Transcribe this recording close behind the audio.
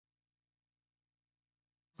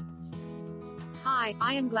Hi,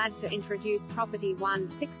 I am glad to introduce property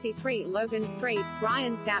 163 Logan Street,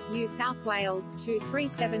 Bryans Gap, New South Wales,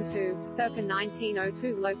 2372, circa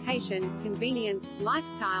 1902. Location, convenience,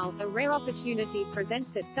 lifestyle. A rare opportunity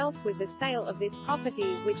presents itself with the sale of this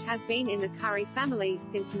property, which has been in the Curry family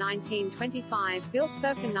since 1925. Built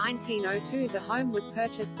circa 1902, the home was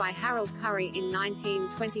purchased by Harold Curry in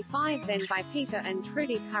 1925, then by Peter and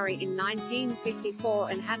Trudy Curry in 1954,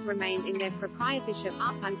 and has remained in their proprietorship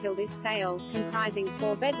up until this sale. Comprising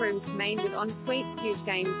 4 bedrooms, main with ensuite, huge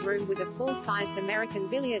games room with a full-sized American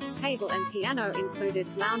billiards table and piano included,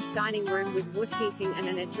 lounge dining room with wood heating and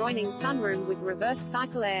an adjoining sunroom with reverse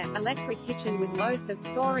cycle air, electric kitchen with loads of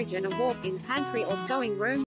storage and a walk-in pantry or sewing room.